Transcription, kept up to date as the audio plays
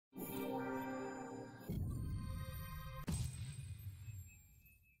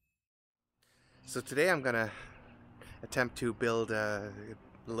So today I'm gonna attempt to build a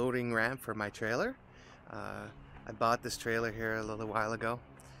loading ramp for my trailer. I bought this trailer here a little while ago.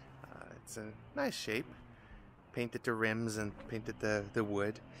 It's a nice shape. Painted the rims and painted the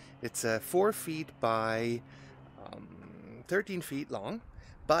wood. It's 4 feet by 13 feet long,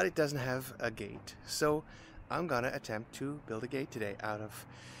 but it doesn't have a gate. So I'm gonna attempt to build a gate today out of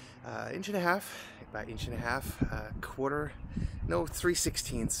 1.5 by 1.5 quarter, no,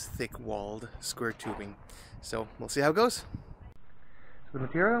 3/16 thick walled square tubing. So we'll see how it goes. So the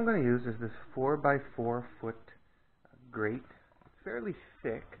material I'm going to use is this 4 by 4 foot grate. It's fairly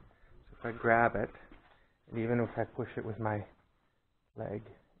thick, so if I grab it, and even if I push it with my leg,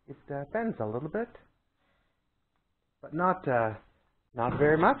 it bends a little bit, but not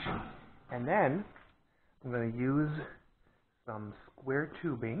very much. And then I'm going to use some square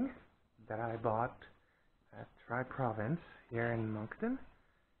tubing that I bought at Tri-Province here in Moncton,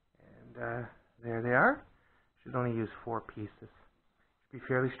 and there they are. Should only use 4 pieces. Should be a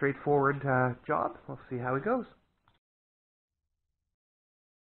fairly straightforward job. We'll see how it goes.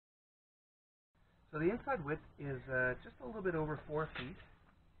 So the inside width is just a little bit over 4 feet,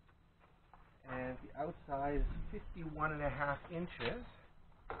 and the outside is 51.5 inches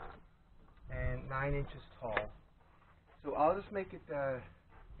and 9 inches tall. So I'll just make it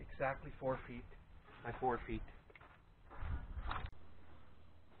exactly 4 feet by 4 feet.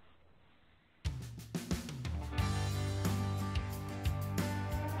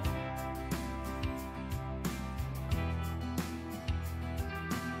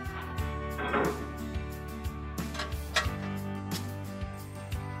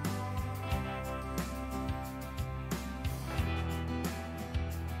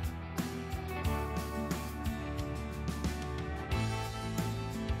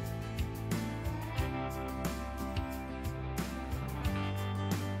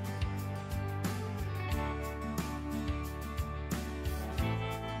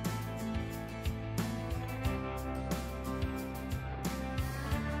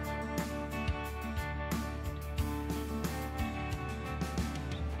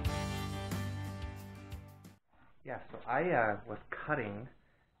 Yeah, so I was cutting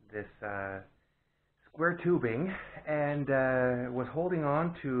this square tubing and was holding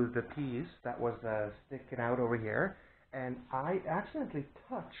on to the piece that was sticking out over here, and I accidentally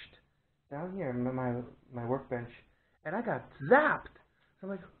touched down here my workbench, and I got zapped. So I'm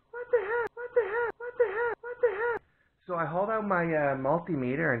like, what the heck? What the heck? What the heck? What the heck? So I hauled out my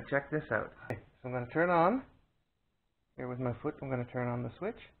multimeter and checked this out. Okay, so I'm going to turn on, here with my foot, I'm going to turn on the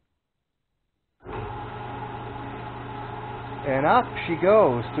switch. And up she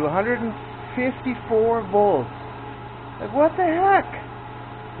goes to 154 volts. Like, what the heck?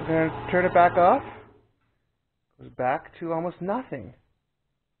 We're going to turn it back off. Goes back to almost nothing.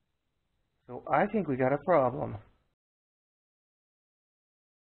 So I think we got a problem.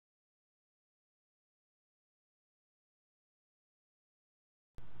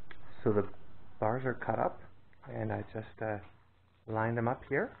 So the bars are cut up, and I just lined them up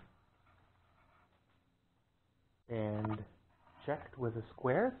here. And checked with the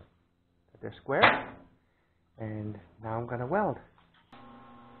squares, that they're square, and now I'm going to weld.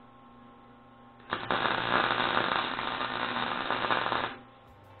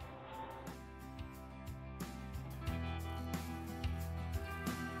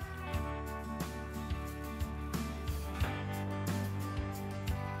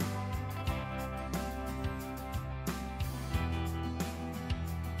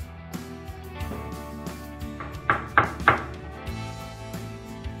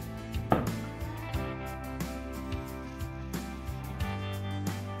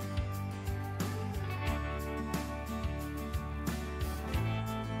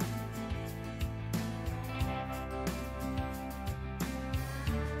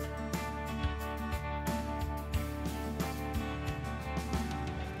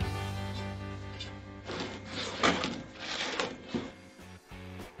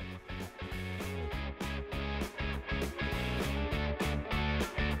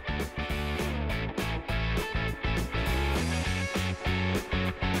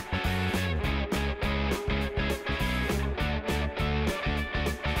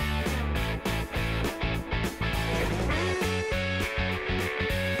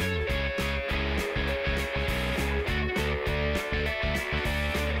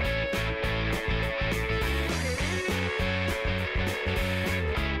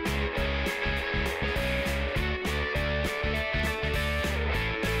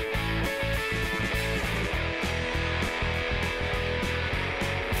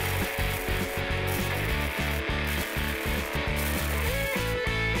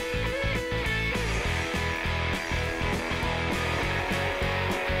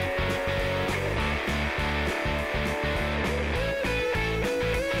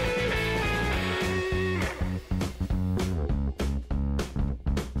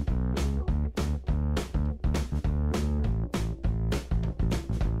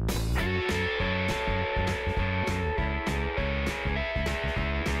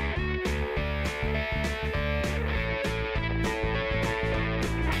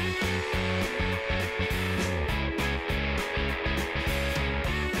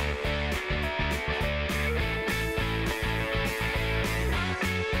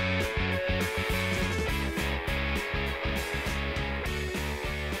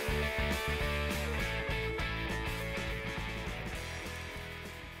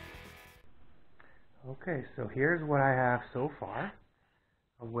 Okay, so here's what I have so far.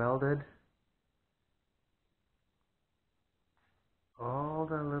 I welded all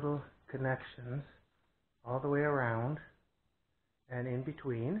the little connections all the way around and in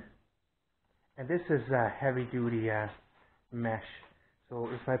between. And this is a heavy duty mesh. So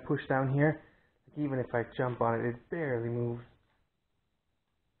if I push down here, even if I jump on it, it barely moves.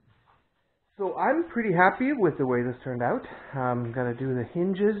 So I'm pretty happy with the way this turned out. I'm going to do the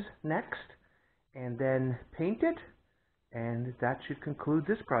hinges next and then paint it, and that should conclude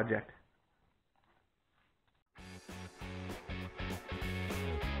this project.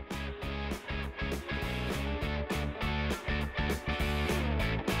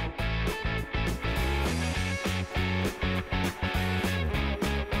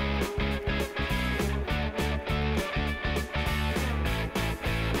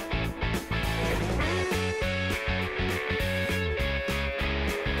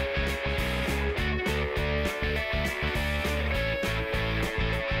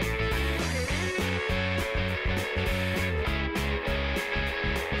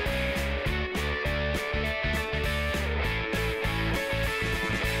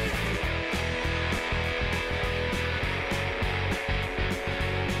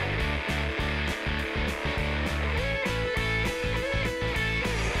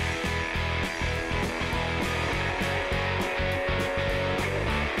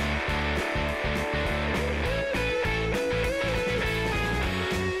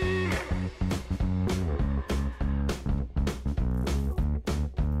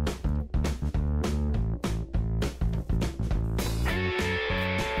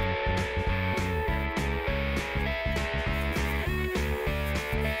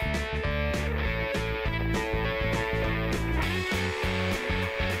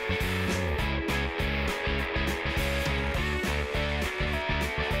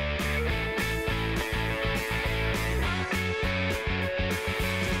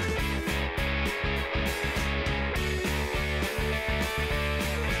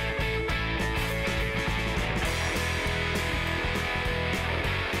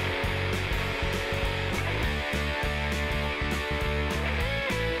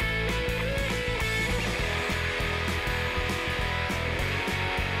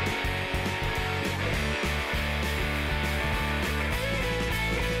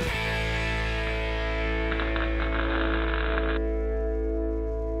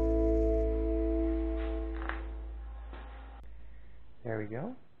 There we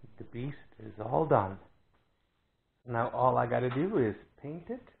go. The beast is all done. Now all I got to do is paint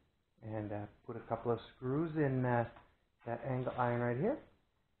it and put a couple of screws in that angle iron right here,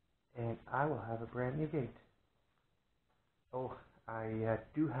 and I will have a brand new gate. Oh, I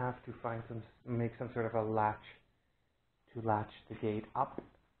do have to make some sort of a latch to latch the gate up,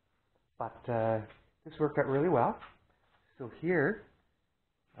 but this worked out really well. So here,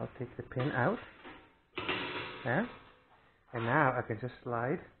 I'll take the pin out there. And now I can just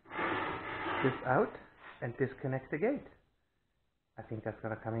slide this out and disconnect the gate. I think that's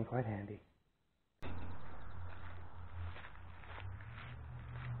going to come in quite handy.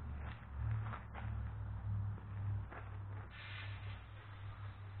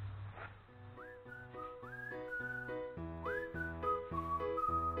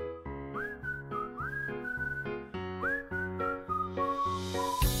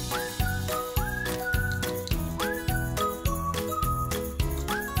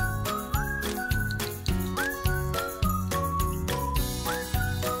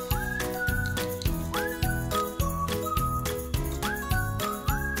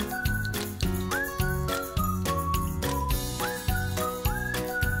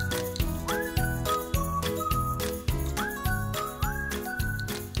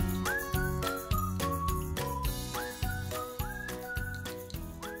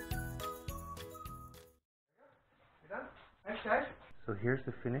 So here's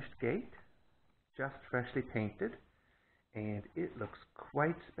the finished gate, just freshly painted, and it looks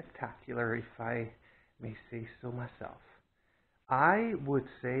quite spectacular, if I may say so myself. I would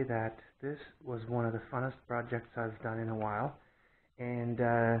say that this was one of the funnest projects I've done in a while, and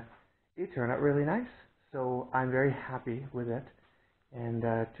it turned out really nice. So I'm very happy with it, and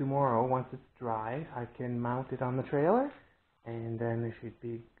tomorrow, once it's dry, I can mount it on the trailer, and then it should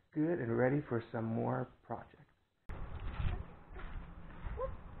be good and ready for some more projects.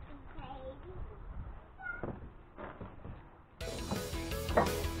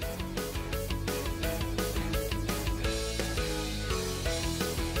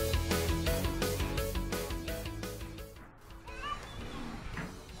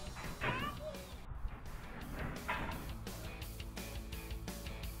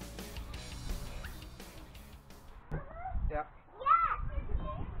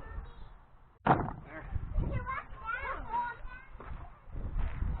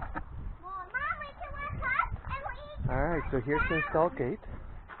 So here's the installed gate.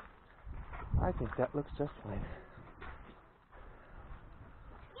 I think that looks just fine.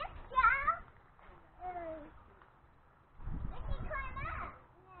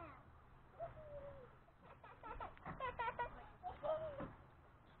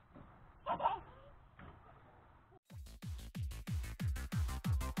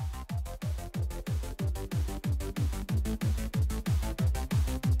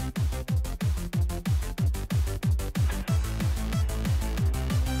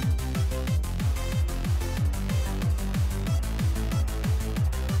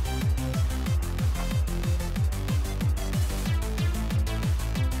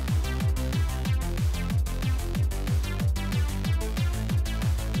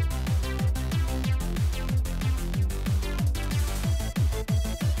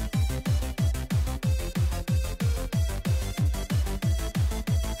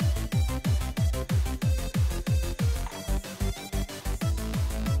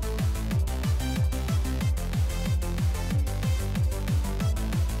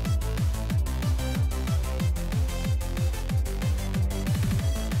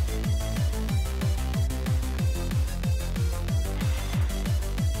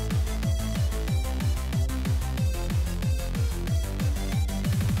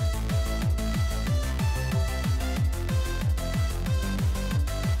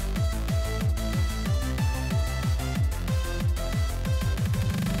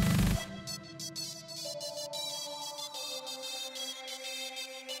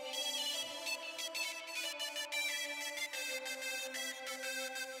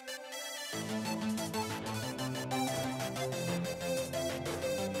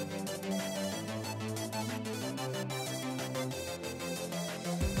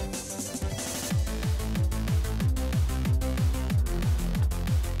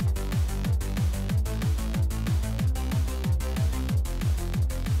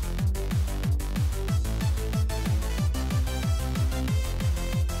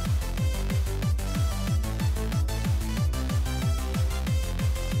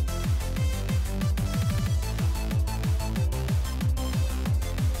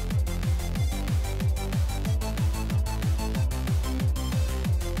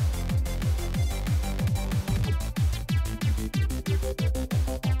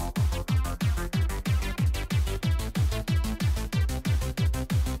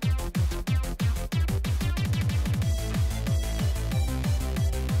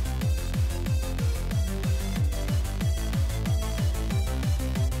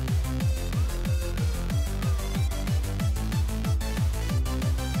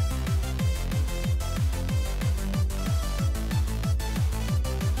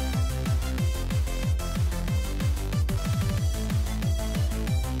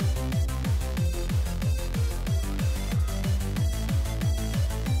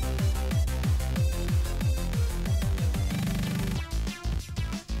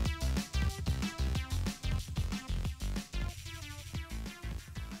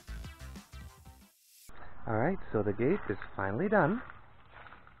 Alright, so the gate is finally done.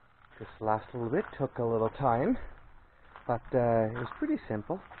 This last little bit took a little time, but it was pretty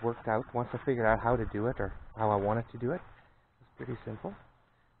simple. Worked out once I figured out how to do it, or how I wanted to do it. It was pretty simple.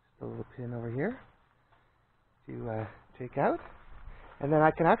 Just a little pin over here to take out. And then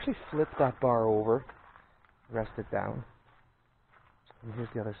I can actually flip that bar over, rest it down. And here's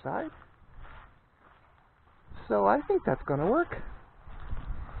the other side. So I think that's going to work.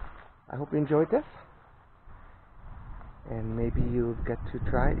 I hope you enjoyed this. And maybe you'll get to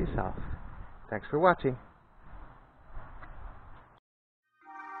try it yourself. Thanks for watching.